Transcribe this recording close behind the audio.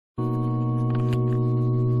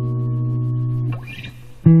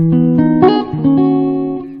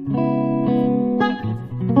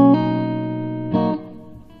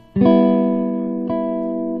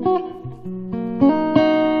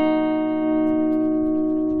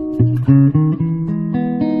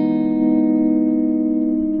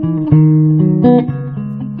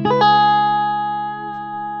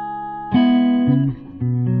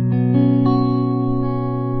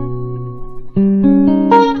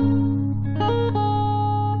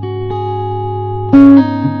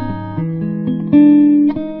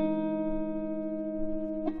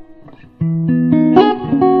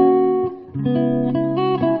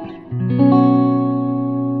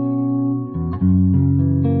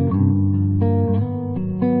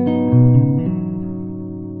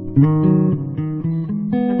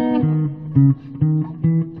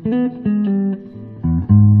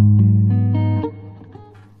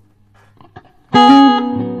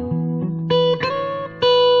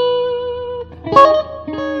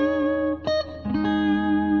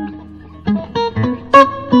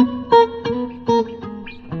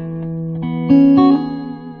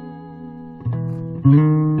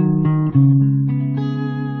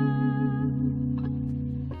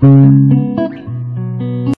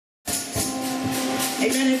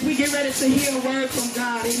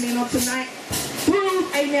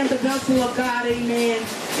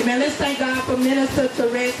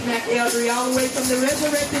Therese, McElderry, all the way from the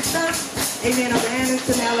resurrected church, amen, of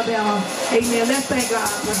Anderson, Alabama. Amen. Let's thank God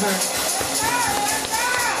for her.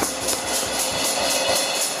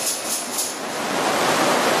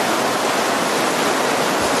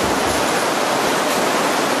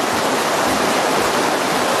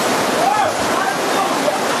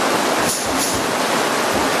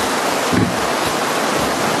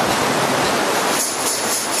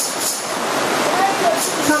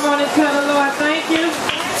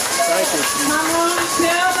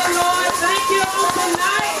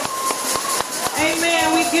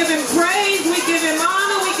 Give him praise, we give him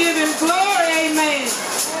honor, we give him glory, amen.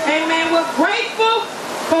 Amen. We're grateful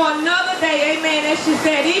for another day, amen. As she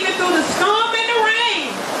said, even through the storm and the rain,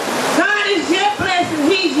 God is yet blessing.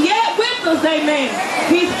 He's yet with us, amen.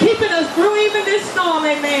 He's keeping us through even this storm,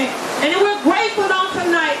 amen. And we're grateful on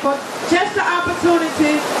tonight for just the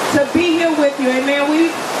opportunity to be here with you, amen. We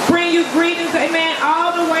bring you greetings, amen,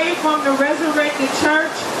 all the way from the Resurrected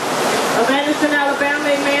Church of Anderson, Alabama,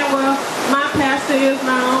 amen. Well, my pastor is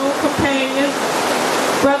my own companion,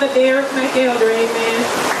 Brother Therese McElderry, amen.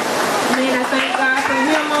 Amen. I thank God for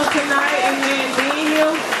him on tonight, amen, being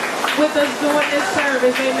here with us doing this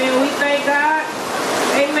service, amen. We thank God,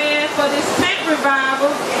 amen, for this tent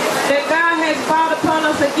revival that God has brought upon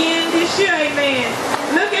us again this year, amen.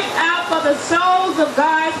 Looking out for the souls of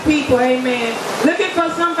God's people, amen. Looking for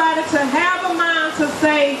somebody to have a mind to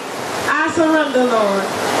say, I surrender, Lord.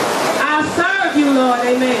 I serve you, Lord,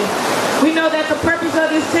 amen. We know that the purpose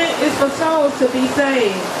of this tent is for souls to be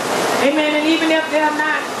saved. Amen. And even if they're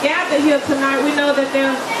not gathered here tonight, we know that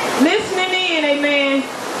they're listening in, amen,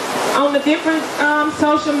 on the different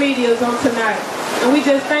social medias on tonight. And we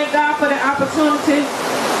just thank God for the opportunity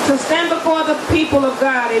to stand before the people of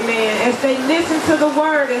God, amen, as they listen to the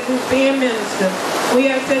word as it's being ministered.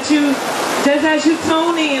 We ask that you, just as you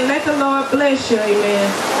tune in, let the Lord bless you, amen.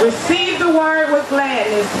 Receive the word with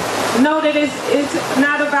gladness. Know that it's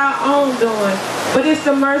not of our own doing, but it's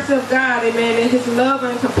the mercy of God, amen, and his love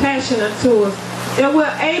and compassion unto us, that we're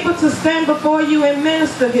able to stand before you and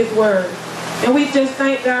minister his word. And we just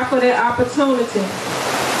thank God for that opportunity.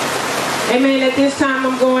 Amen. At this time,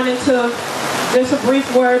 I'm going into just a brief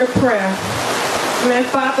word of prayer. Amen.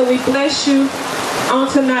 Father, we bless you on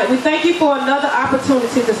tonight. We thank you for another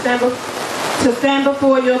opportunity to stand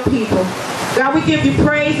before your people. God, we give you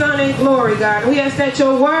praise, honor, and glory, God. We ask that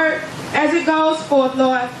your word, as it goes forth,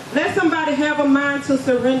 Lord, let somebody have a mind to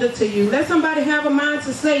surrender to you. Let somebody have a mind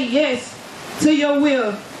to say yes to your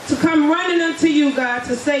will, to come running unto you, God,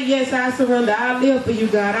 to say, yes, I surrender. I live for you,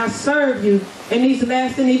 God. I serve you in these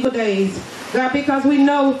last and evil days, God, because we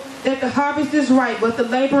know that the harvest is ripe, but the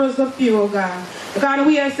laborers are few, oh God. God, and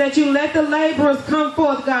we ask that you let the laborers come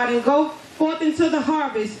forth, God, and go forth into the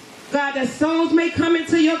harvest, God, that souls may come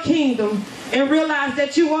into your kingdom and realize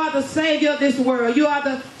that you are the Savior of this world. You are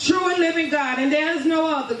the true and living God, and there is no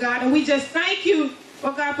other, God. And we just thank you,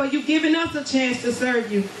 oh God, for you giving us a chance to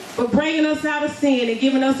serve you, for bringing us out of sin and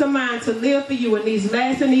giving us a mind to live for you in these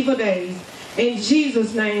last and evil days. In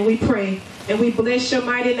Jesus' name we pray, and we bless your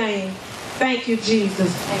mighty name. Thank you,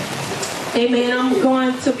 Jesus. Amen. I'm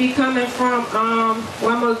going to be coming from, I'm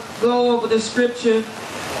going to go over the scripture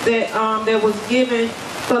that was given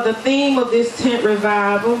for the theme of this tent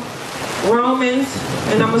revival, Romans,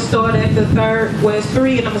 and I'm going to start at the 3rd, well, it's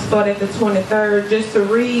 3, and I'm going to start at the 23rd, just to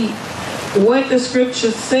read what the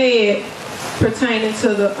scripture said pertaining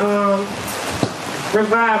to the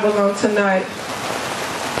revival on tonight.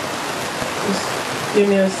 Just give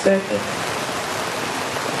me a second.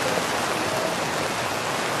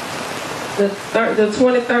 the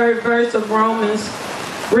 23rd verse of Romans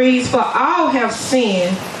reads, "For all have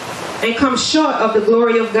sinned and come short of the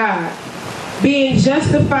glory of God, being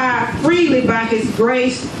justified freely by his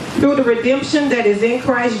grace through the redemption that is in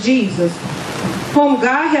Christ Jesus, whom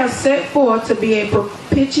God has set forth to be a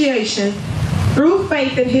propitiation through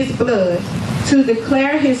faith in his blood, to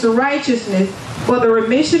declare his righteousness for the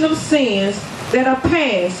remission of sins that are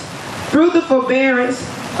past through the forbearance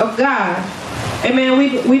of God." Amen.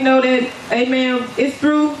 We know that, amen, it's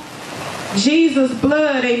through Jesus'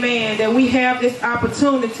 blood, amen, that we have this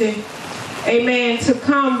opportunity, amen, to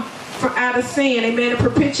come from out of sin. Amen. The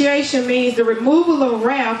propitiation means the removal of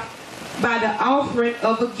wrath by the offering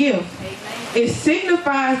of a gift. It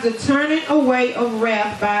signifies the turning away of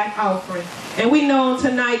wrath by an offering. And we know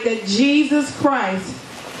tonight that Jesus Christ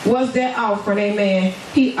was that offering. Amen.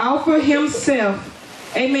 He offered himself,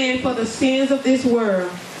 amen, for the sins of this world.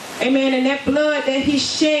 Amen. And that blood that he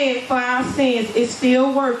shed for our sins is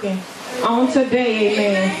still working on today.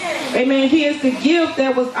 Amen. Amen. He is the gift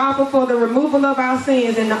that was offered for the removal of our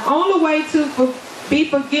sins. And the only way to be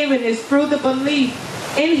forgiven is through the belief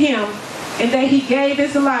in him and that he gave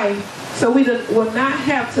his life so we will not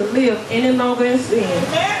have to live any longer in sin.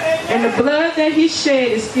 And the blood that he shed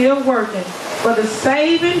is still working for the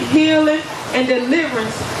saving, healing, and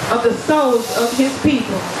deliverance of the souls of his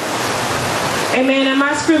people. Amen. And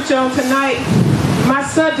my scripture on tonight, my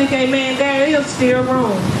subject, amen, there is still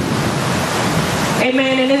room.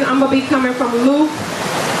 Amen. And then I'm going to be coming from Luke,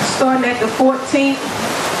 starting at the 14th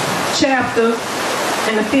chapter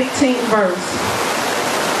and the 15th verse.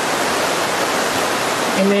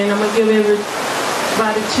 Amen. I'm going to give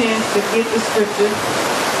everybody a chance to get the scripture.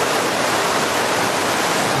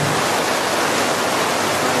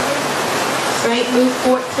 St. Luke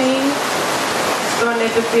 14, starting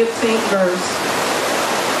at the 15th verse.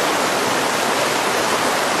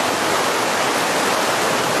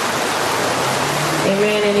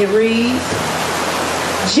 Amen. And it reads,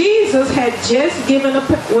 Jesus had just given a,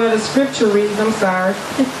 well, the scripture reads, I'm sorry.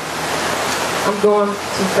 I'm going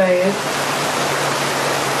too fast.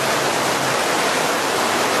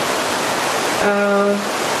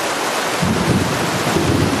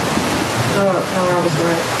 No, I was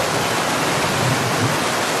right.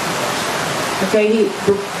 Okay, he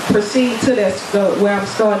proceeded to that where I'm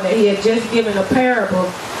starting at. He had just given a parable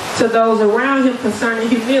to those around him concerning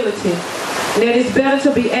humility. That it's better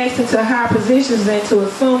to be asked into high positions than to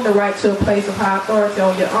assume the right to a place of high authority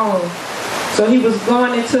on your own. So he was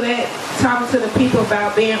going into that, talking to the people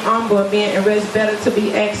about being humble and it's better to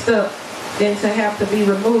be asked up than to have to be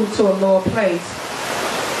removed to a lower place.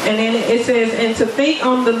 And then it says, and to think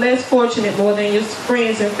on the less fortunate more than your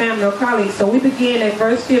friends and family or colleagues. So we begin at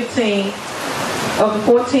verse 15 of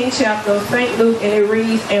the 14th chapter of St. Luke, and it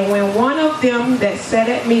reads, and when one of them that sat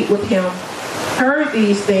at meat with him heard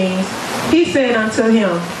these things, he said unto him,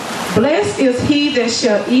 blessed is he that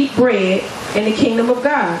shall eat bread in the kingdom of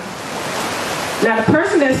God. Now the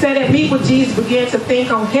person that sat at meat with Jesus began to think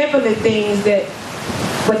on heavenly things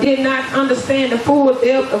but did not understand the full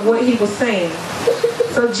depth of what he was saying.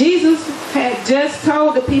 So Jesus had just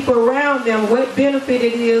told the people around them what benefit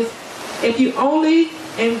it is if you only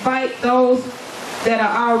invite those that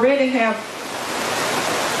are already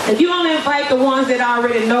if you only invite the ones that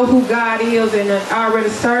already know who God is and are already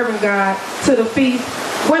serving God to the feast.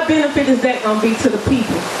 What benefit is that going to be to the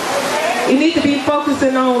people? You need to be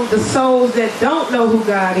focusing on the souls that don't know who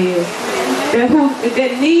God is,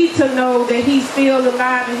 that need to know that he's still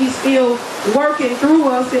alive and he's still working through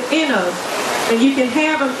us and in us. And you can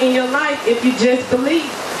have him in your life if you just believe.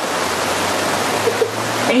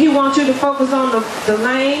 And he wants you to focus on the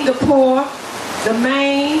lame, the poor, the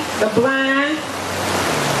maimed, the blind,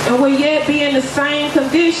 and will yet be in the same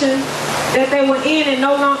condition that they were in and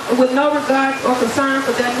with no regard or concern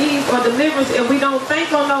for their needs or deliverance. If we don't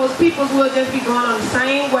think on those people, we'll just be going on the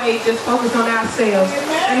same way, just focus on ourselves.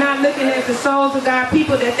 And not looking at the souls of God,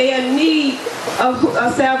 people that they are in need of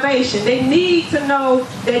salvation. They need to know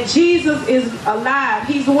that Jesus is alive,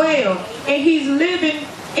 he's well, and he's living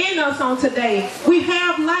in us on today. We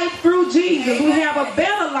have life through Jesus. We have a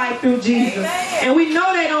better life through Jesus. And we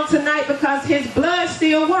know that on tonight because his blood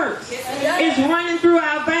still works. It's running through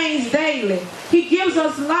our veins daily. He gives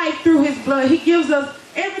us life through his blood. He gives us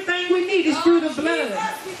everything we need is through the blood.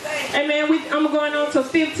 Amen. I'm going on to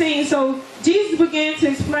 15. So Jesus began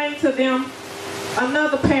to explain to them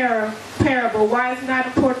another parable. Why it's not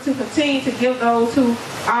important to continue to give those who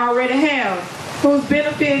already have, who's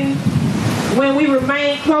benefiting when we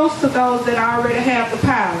remain close to those that already have the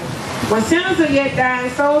power. When sinners are yet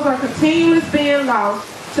dying, souls are continually being lost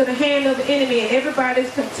to the hand of the enemy, and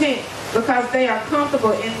everybody's content because they are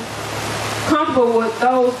comfortable comfortable with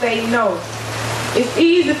those they know. It's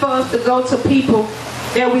easy for us to go to people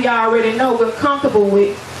that we already know we're comfortable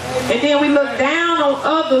with. And then we look down on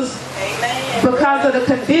others because of the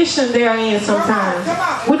condition they're in sometimes.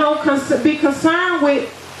 We don't be concerned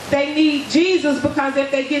with they need Jesus, because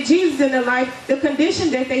if they get Jesus in their life, the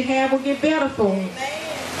condition that they have will get better for them.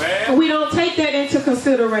 And we don't take that into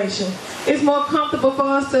consideration. It's more comfortable for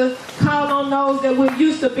us to call on those that we're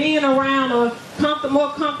used to being around or more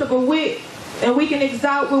comfortable with. And we can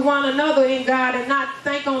exalt with one another in God and not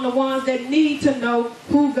think on the ones that need to know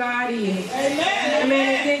who God is. Amen.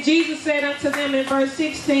 Amen. And then Jesus said unto them in verse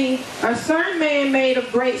 16, a certain man made a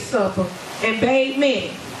great supper and bade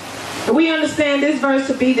many. And we understand this verse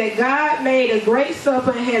to be that God made a great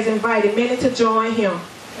supper and has invited many to join him.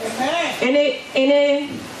 Amen.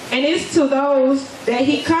 And it's to those that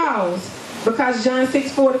he calls. Because John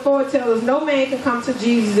 6:44 tells us no man can come to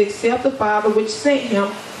Jesus except the Father which sent him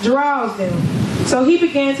draws them. So he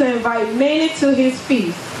began to invite many to his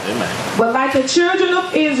feast. Amen. But like the children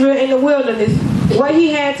of Israel in the wilderness, what he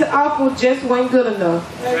had to offer just wasn't good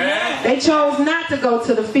enough. Amen. They chose not to go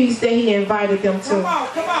to the feast that he invited them to. Come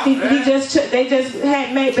on. They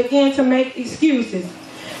just began to make excuses.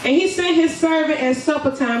 And he sent his servant at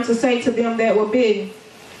supper time to say to them that were bidden,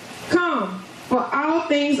 come, for all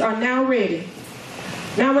things are now ready.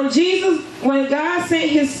 Now when God sent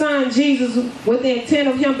his son Jesus with the intent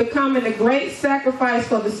of him becoming the great sacrifice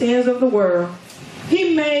for the sins of the world,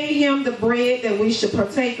 he made him the bread that we should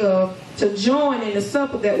partake of to join in the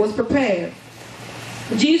supper that was prepared.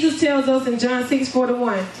 Jesus tells us in John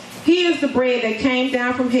 6:41, he is the bread that came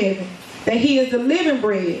down from heaven, that he is the living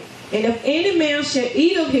bread. And if any man shall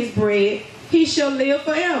eat of his bread, he shall live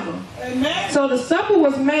forever. Amen. So the supper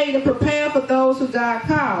was made and prepared for those who God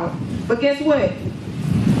called. But guess what?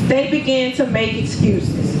 They began to make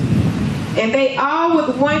excuses. And they all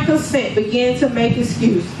with one consent began to make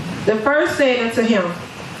excuses. The first said unto him,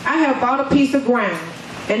 I have bought a piece of ground,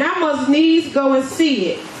 and I must needs go and see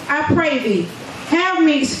it. I pray thee, have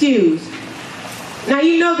me excused. Now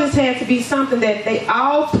you know this had to be something that they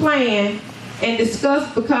all planned and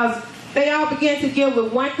discussed, because they all began to give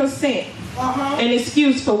with one consent an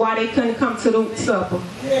excuse for why they couldn't come to the supper.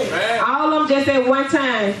 All of them just at one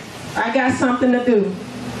time, I got something to do.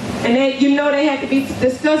 And they, you know, they had to be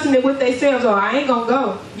discussing it with themselves. Oh, I ain't gonna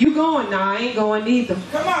go. You going? No, I ain't going either.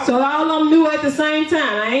 So all of them knew at the same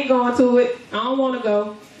time, I ain't going to it. I don't want to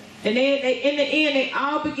go. And then in the end, they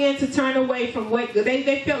all began to turn away from what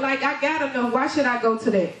they felt like, I gotta know. Why should I go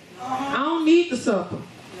to that? I don't need the supper.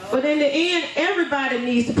 But in the end, everybody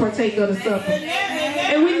needs to partake of the supper.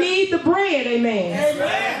 And we need the bread, amen.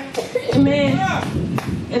 Amen.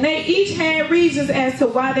 And they each had reasons as to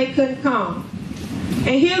why they couldn't come.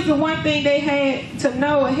 And here's the one thing they had to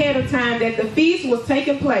know ahead of time, that the feast was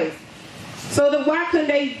taking place. So that why couldn't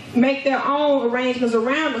they make their own arrangements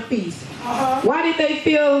around the feast? Why did they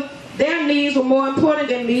feel their needs were more important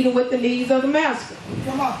than meeting with the needs of the master?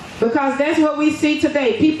 Because that's what we see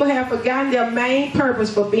today. People have forgotten their main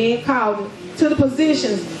purpose for being called to the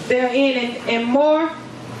positions they're in, and more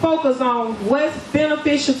focus on what's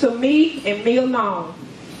beneficial to me and me alone.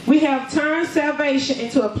 We have turned salvation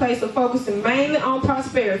into a place of focusing mainly on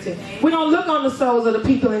prosperity. We don't look on the souls of the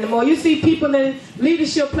people anymore. You see people in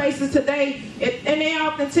leadership places today, and they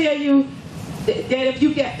often tell you that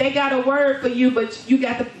if they got a word for you, but you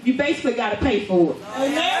basically got to pay for it.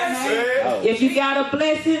 Amen. If you got a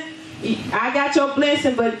blessing, I got your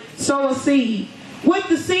blessing, but sow a seed. What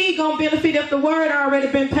the seed gonna benefit if the word already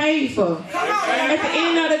been paid for? At the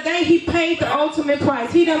end of the day, he paid the ultimate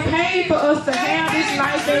price. He done paid for us to have this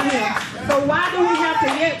life in him. So why do we have to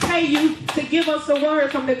yet pay you to give us a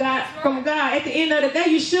word from God? At the end of the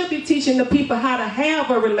day, you should be teaching the people how to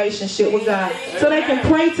have a relationship with God, so they can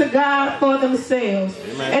pray to God for themselves.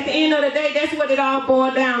 At the end of the day, that's what it all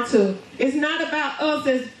boils down to. It's not about us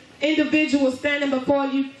as individuals standing before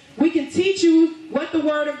you. We can teach you what the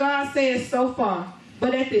word of God says so far.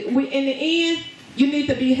 But in the end, you need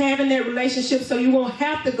to be having that relationship so you won't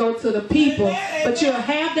have to go to the people. But you'll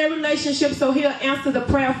have that relationship so he'll answer the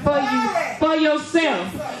prayer for you, for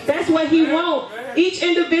yourself. That's what he wants. Each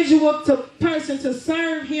individual person to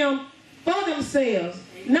serve him for themselves.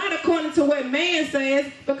 Not according to what man says,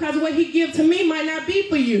 because what he gives to me might not be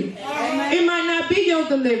for you. It might not be your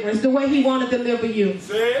deliverance the way he want to deliver you.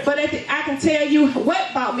 But I can tell you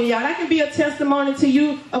what brought me out. I can be a testimony to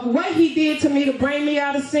you of what he did to me to bring me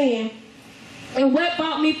out of sin and what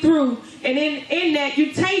brought me through. And in that,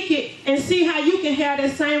 you take it and see how you can have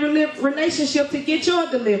that same relationship to get your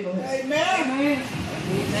deliverance. Amen.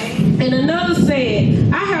 And another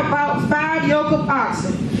said, I have bought 5 yoke of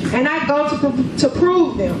oxen, and I go to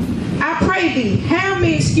prove them. I pray thee, have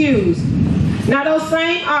me excused. Now those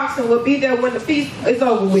same oxen will be there when the feast is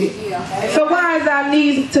over with. So why is our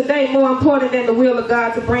needs today more important than the will of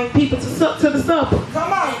God to bring people to the supper?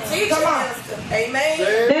 Come on. Come on.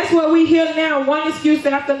 Amen. That's what we hear now, one excuse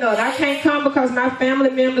after another. I can't come because my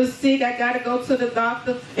family member's sick. I got to go to the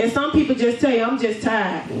doctor. And some people just tell you, I'm just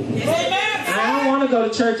tired. I don't want to go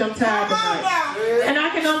to church. I'm tired tonight. And I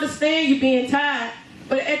can understand you being tired.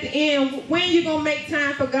 But at the end, when you going to make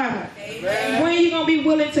time for God? Amen. When you going to be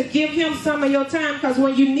willing to give him some of your time? Because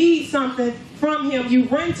when you need something from him, you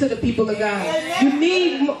run to the people of God. Amen. You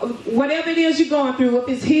need whatever it is you're going through. If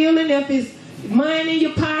it's healing, if it's money in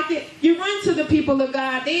your pocket, you run to the people of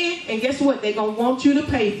God then. And guess what? They're going to want you to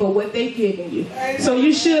pay for what they're giving you. Amen. So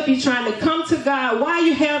you should be trying to come to God while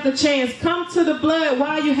you have the chance. Come to the blood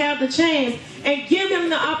while you have the chance. And give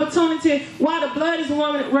him the opportunity while the blood is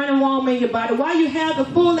running warm in your body, while you have the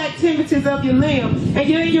full activities of your limb, and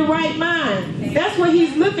you're in your right mind. That's what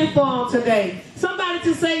he's looking for on today. Somebody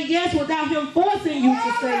to say yes without him forcing you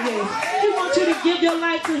to say yes. He wants you to give your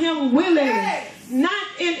life to him willingly. Not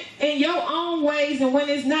in your own ways and when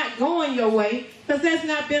it's not going your way, because that's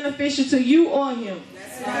not beneficial to you or him.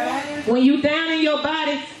 When you down in your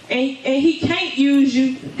body and he can't use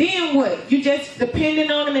you, then what? You just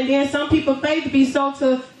depending on him, and then some people faith be so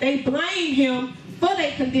to they blame him for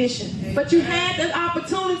their condition. But you had the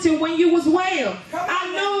opportunity when you was well.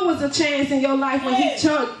 I know it was a chance in your life when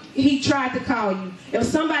he tried to call you. If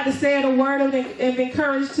somebody said a word of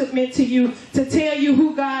encouragement to you to tell you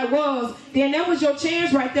who God was, then that was your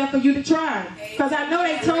chance right there for you to try. Because I know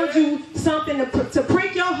they told you something to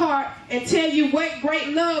prick your heart and tell you what great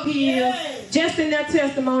love he is, just in their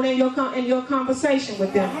testimony in your conversation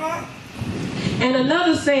with them. And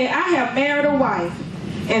another said, I have married a wife,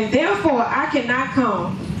 and therefore I cannot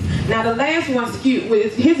come. Now the last one,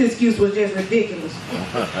 his excuse was just ridiculous.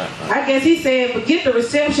 I guess he said, forget the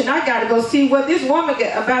reception, I got to go see what this woman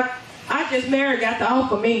got about. I just married, got to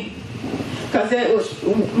offer me. Because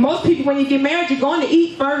most people when you get married, you're going to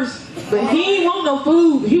eat first. But he ain't want no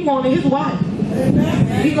food, he wanted his wife.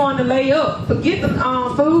 He going to lay up, forget the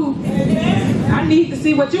food. I need to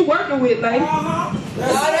see what you're working with, lady.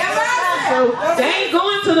 So they ain't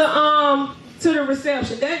going to the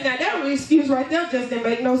reception. That excuse right there just didn't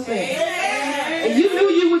make no sense. If you knew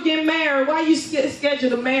you would get married, why you schedule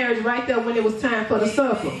the marriage right there when it was time for the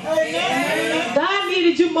supper? God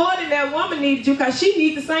needed you more than that woman needed you, because she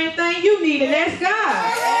needs the same thing you need, and that's God.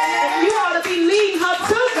 And you ought to be leading her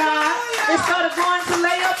to God instead of going to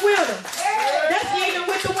lay up with her. That's even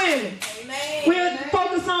with the women. We'll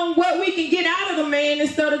focus on what we can get out of the man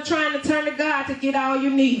instead of trying to turn to God to get all you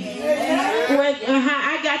need.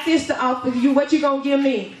 I got this to offer you, what you gonna give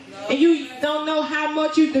me? And you don't know how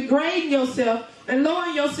much you degrading yourself and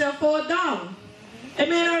lowering yourself for $1. And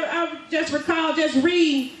man, I just recall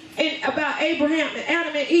reading about Abraham and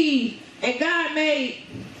Adam and Eve, and God made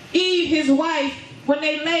Eve his wife when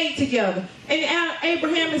they laid together. And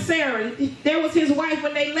Abraham and Sarah, there was his wife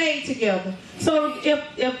when they laid together. So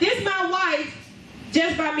if this my wife,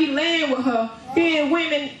 just by me laying with her, then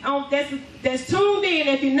women that's tuned in,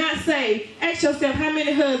 if you're not saved, ask yourself, how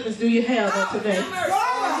many husbands do you have on today?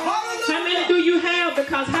 How many do you have?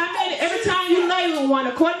 Because every time you lay with one,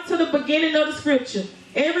 according to the beginning of the scripture,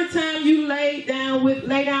 every time you lay down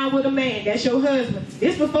with a man, that's your husband.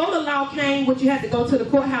 It's before the law came, but you had to go to the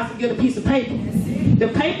courthouse and get a piece of paper. The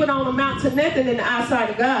paper don't amount to nothing in the eyesight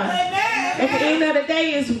of God. At the end of the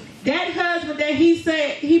day, is that husband that he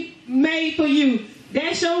said he made for you,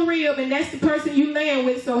 that's your rib, and that's the person you laying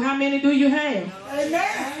with. So how many do you have?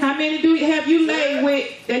 How many have you laid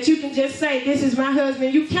with that you can just say, this is my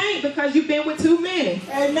husband? You can't, because you've been with too many.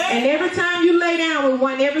 And every time you lay down with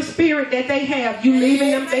one, every spirit that they have, you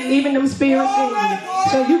leaving them spirits in you.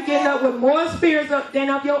 So you getting up with more spirits than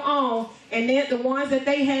of your own, and then the ones that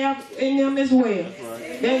they have in them as well.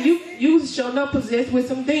 Then you show up possessed with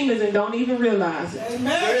some demons and don't even realize it.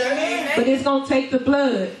 But it's going to take the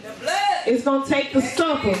blood. It's going to take the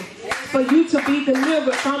supper for you to be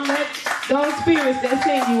delivered from those spirits that's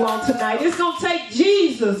in you on tonight. It's going to take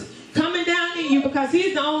Jesus coming down in you, because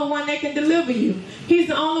he's the only one that can deliver you. He's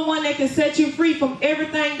the only one that can set you free from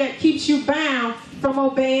everything that keeps you bound from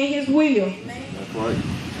obeying his will. That's right.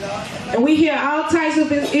 And we hear all types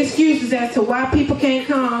of excuses as to why people can't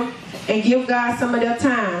come and give God some of their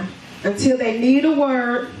time until they need a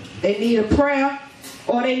word, they need a prayer,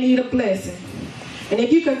 or they need a blessing. And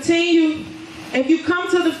if you come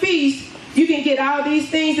to the feast, you can get all these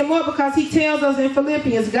things and more, because he tells us in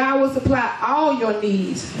Philippians, God will supply all your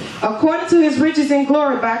needs according to his riches in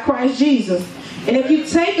glory by Christ Jesus. And if you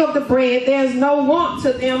take of the bread, there's no want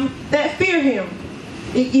to them that fear him.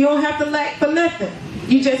 You don't have to lack for nothing.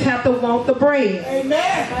 You just have to want the bread.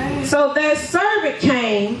 Amen. So that servant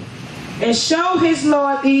came and showed his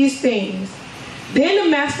Lord these things. Then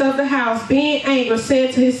the master of the house, being angry,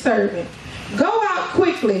 said to his servant, go out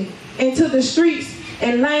quickly into the streets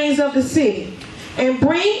and lanes of the city, and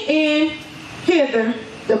bring in hither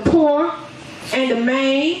the poor, and the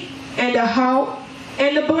maimed, and the halt,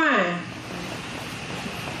 and the blind.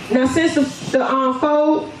 Now since the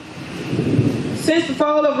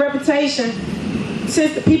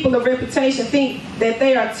people of reputation think that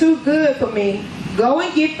they are too good for me, go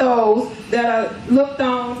and get those that are looked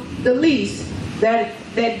on the least, that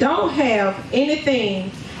don't have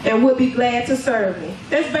anything and would be glad to serve me.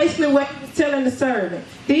 That's basically what he's telling the servant.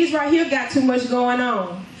 These right here got too much going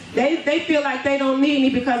on. They feel like they don't need me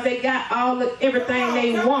because they got everything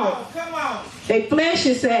they want. Come on. Their flesh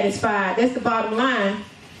is satisfied. That's the bottom line.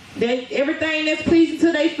 Everything that's pleasing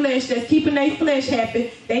to their flesh, that's keeping their flesh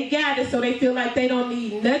happy, they got it, so they feel like they don't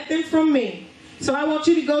need nothing from me. So I want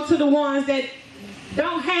you to go to the ones that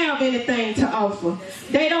don't have anything to offer.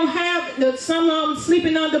 They don't have, some of them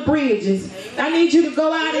sleeping under bridges. I need you to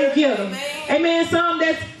go out and get them. Amen. Some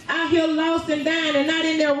that's out here lost and dying and not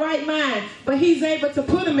in their right mind, but he's able to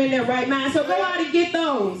put them in their right mind. So go out and get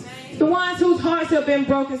those. The ones whose hearts have been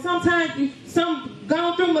broken. Sometimes some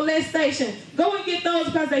gone through molestation. Go and get those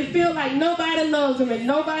because they feel like nobody loves them and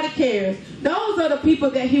nobody cares. Those are the people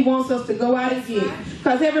that he wants us to go out and get.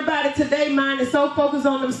 Because everybody today mind is so focused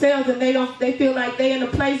on themselves, and they feel like they in a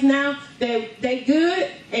place now that they good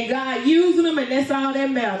and God using them, and that's all that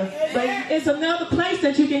matters. But it's another place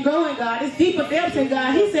that you can go in God. It's deeper depths in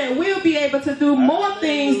God. He said we'll be able to do more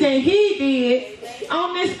things than he did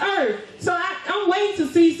on this earth. So I'm waiting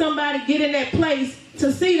to see somebody get in that place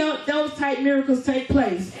to see those type miracles take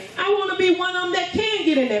place. I want to be one of them that can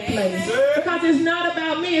get in that place. Because it's not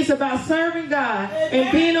about me. It's about serving God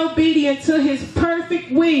and being obedient to his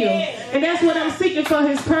perfect will. And that's what I'm seeking for,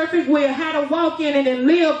 his perfect will. How to walk in it and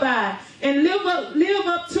live by. And live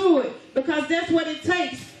up to it. Because that's what it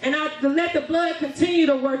takes. And to let the blood continue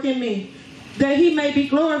to work in me, that he may be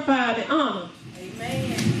glorified and honored.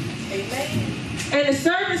 Amen. Amen. And the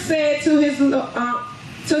servant said to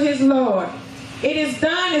his Lord, it is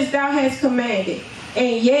done as thou hast commanded,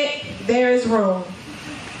 and yet there is room.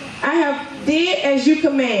 I have did as you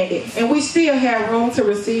commanded, and we still have room to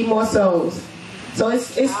receive more souls. So it's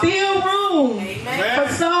still room for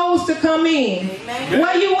souls to come in. Amen.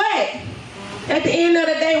 Where you at? At the end of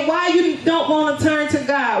the day, why you don't want to turn to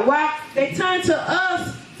God? Why they turn to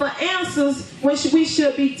us for answers when we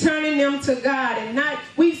should be turning them to God, and not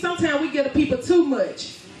sometimes we give the people too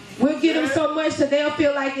much. We'll give them so much that they'll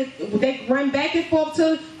feel like they run back and forth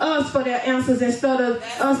to us for their answers instead of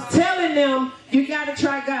us telling them, you got to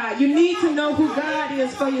try God. You need to know who God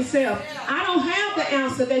is for yourself. I don't have the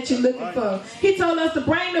answer that you're looking for. He told us to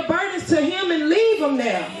bring the burdens to him and leave them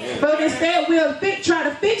there. But instead we'll try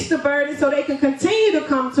to fix the burden so they can continue to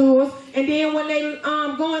come to us. And then when they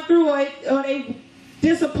going through it, or they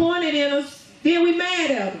disappointed in us, then we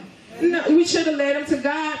mad at them. No, we should have led them to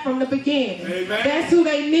God from the beginning. Amen. That's who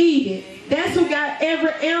they needed. That's who got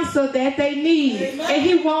every answer that they need. Amen. And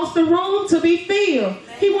he wants the room to be filled.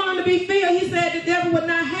 He wanted to be filled. He said the devil would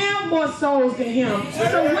not have more souls than him.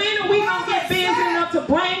 So when are we going to get busy enough to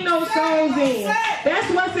bring those souls in?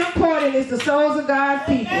 That's what's important, is the souls of God's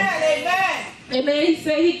people. Amen. Amen. He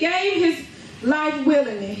said he gave his life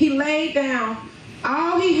willingly. He laid down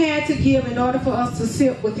all he had to give in order for us to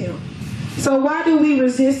sit with him. So why do we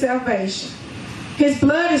resist salvation? His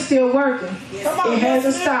blood is still working. It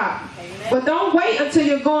hasn't stopped. But don't wait until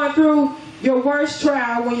you're going through your worst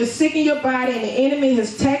trial, when you're sick in your body and the enemy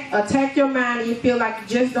has attacked your mind and you feel like you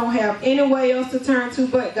just don't have anywhere else to turn to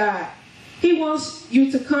but God. He wants you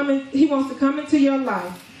to come in. He wants to come into your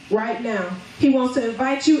life right now. He wants to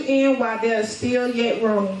invite you in while there is still yet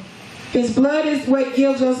room. His blood is what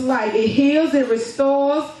gives us life. It heals, it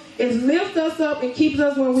restores, it lifts us up and keeps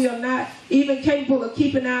us when we are not even capable of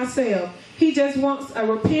keeping ourselves. He just wants a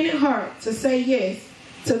repentant heart to say yes,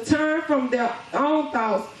 to turn from their own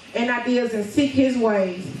thoughts and ideas and seek his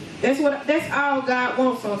ways. That's all God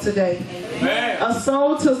wants on today. Amen. A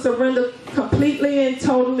soul to surrender completely and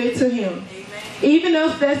totally to him. Amen. Even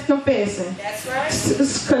if that's confessing. That's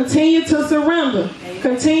right. Continue to surrender. Amen.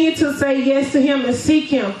 Continue to say yes to him and seek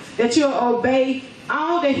him, that you'll obey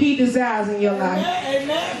all that he desires in your life.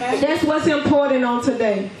 Amen. That's what's important on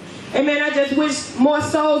today. Amen. I just wish more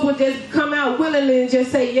souls would just come out willingly and just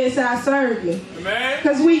say, yes, I serve you.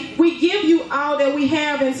 Because we give you all that we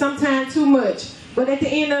have, and sometimes too much. But at the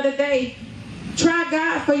end of the day, try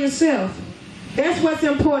God for yourself. That's what's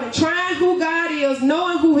important. Trying who God is,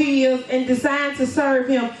 knowing who he is, and desiring to serve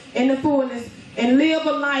him in the fullness and live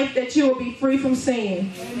a life that you will be free from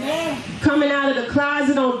sin. Amen. Coming out of the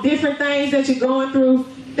closet on different things that you're going through,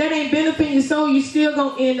 that ain't benefiting your soul, you still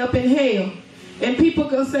going to end up in hell. And people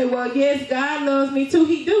going to say, well, yes, God loves me too.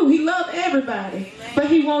 He do. He loves everybody. Amen. But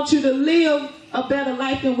he wants you to live a better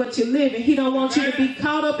life than what you're living. He don't want you to be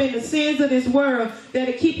caught up in the sins of this world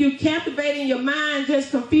that'll keep you captivating your mind,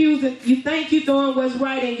 just confused, and you think you're doing what's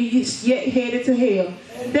right and you yet headed to hell.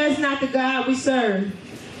 That's not the God we serve.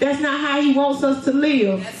 That's not how he wants us to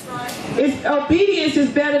live. That's right. Obedience is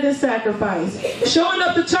better than sacrifice. Showing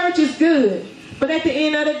up to church is good, but at the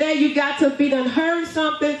end of the day, you got to be done heard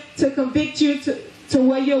something to convict you to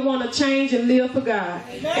where you'll want to change and live for God.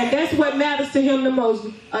 Amen. And that's what matters to him the most.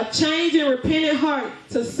 A change and repentant heart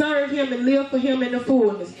to serve him and live for him in the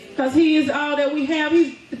fullness. Because he is all that we have.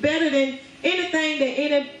 He's better than anything that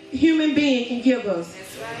any human being can give us.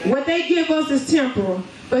 Right. What they give us is temporal,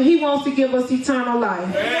 but he wants to give us eternal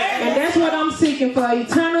life. And that's what I'm seeking for,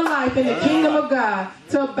 eternal life in the kingdom of God.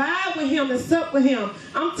 To abide with him and sup with him.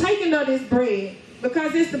 I'm taking of this bread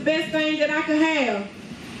because it's the best thing that I can have.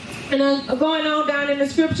 And going on down in the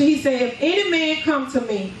scripture, he said, if any man come to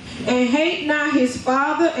me and hate not his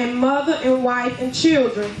father and mother and wife and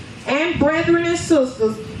children and brethren and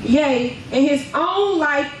sisters, yea, and his own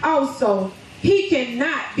life also, he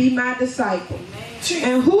cannot be my disciple.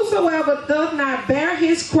 And whosoever doth not bear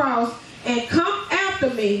his cross and come after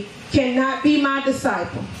me cannot be my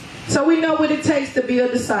disciple. So we know what it takes to be a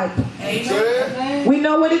disciple. Amen. We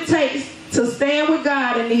know what it takes to stand with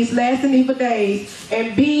God in these last and evil days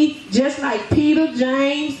and be just like Peter,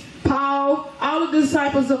 James, Paul, all of the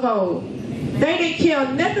disciples of old. They didn't care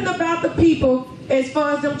nothing about the people as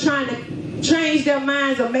far as them trying to change their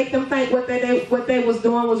minds or make them think what they was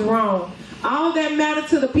doing was wrong. All that mattered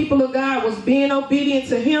to the people of God was being obedient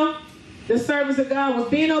to him. The service of God was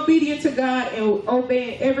being obedient to God and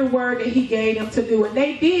obeying every word that he gave them to do. And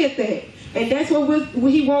they did that. And that's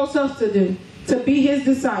what he wants us to do. To be his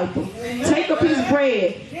disciple. Take up his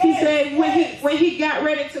bread. He said when he got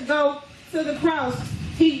ready to go to the cross,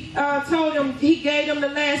 he told them, he gave them the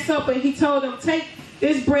Last Supper, and he told them, take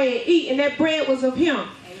this bread, eat, and that bread was of him.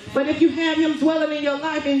 But if you have him dwelling in your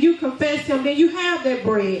life and you confess him, then you have that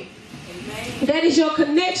bread. That is your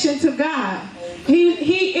connection to God.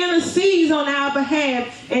 He intercedes on our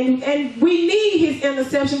behalf, and we need his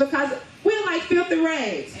intercession because we're like filthy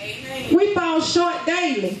rags. We fall short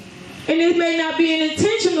daily. And it may not be an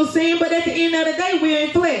intentional sin, but at the end of the day, we're in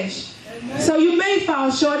flesh. Amen. So you may fall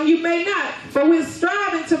short and you may not. But we're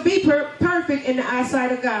striving to be perfect in the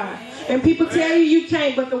eyesight of God. And people tell you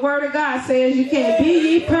can't, but the word of God says you can. Be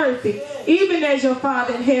ye perfect, even as your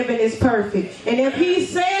Father in heaven is perfect. And if he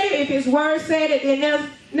said it, if his word said it, then there's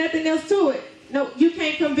nothing else to it. No, you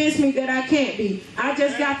can't convince me that I can't be. I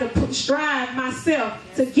just got to strive myself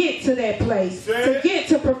to get to that place, to get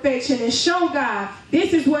to perfection and show God,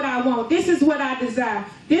 this is what I want. This is what I desire.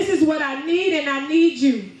 This is what I need, and I need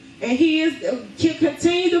you. And he is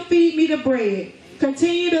continue to feed me the bread.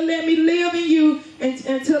 Continue to let me live in you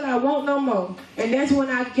until I want no more. And that's when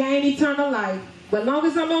I gain eternal life. But as long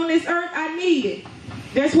as I'm on this earth, I need it.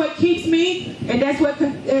 That's what keeps me, and that's what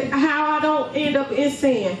how I don't end up in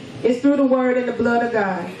sin. It's through the word and the blood of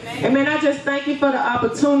God. Amen. I just thank you for the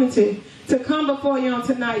opportunity to come before you on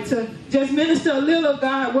tonight to just minister a little of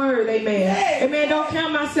God's word. Amen. Amen. Don't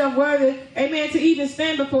count myself worthy, amen, to even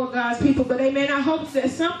stand before God's people. But amen, I hope that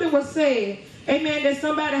something was said. Amen, that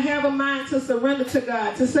somebody have a mind to surrender to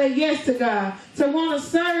God, to say yes to God, to want to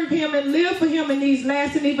serve him and live for him in these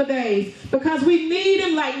last and evil days. Because we need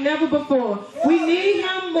him like never before. We need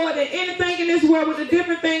him more than anything in this world with the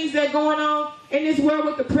different things that are going on in this world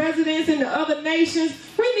with the presidents and the other nations.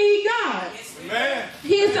 We need God. Amen.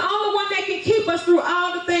 He is the only one that can keep us through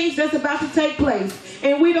all the things that's about to take place.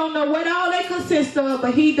 And we don't know what all they consist of,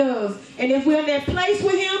 but he does. And if we're in that place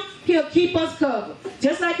with him, he'll keep us covered.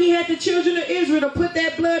 Just like he had the children of Israel to put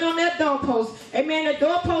that blood on that doorpost. Amen. The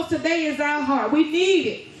doorpost today is our heart. We need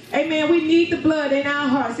it. Amen. We need the blood in our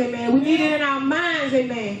hearts. Amen. We need it in our minds.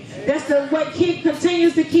 Amen. That's what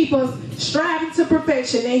continues to keep us striving to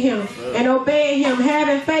perfection in him and obeying him,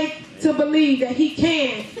 having faith to believe that he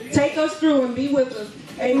can take us through and be with us.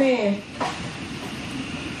 Amen.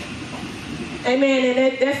 Amen.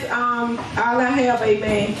 And that's all I have.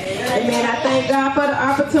 Amen. Amen. I thank God for the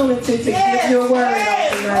opportunity to give you a word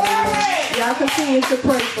on tonight. Y'all continue to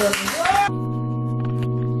pray for me.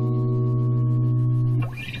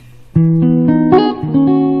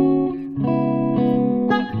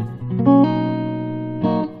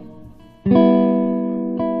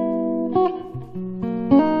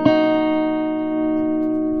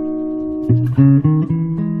 Thank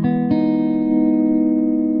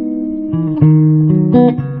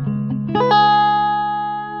you.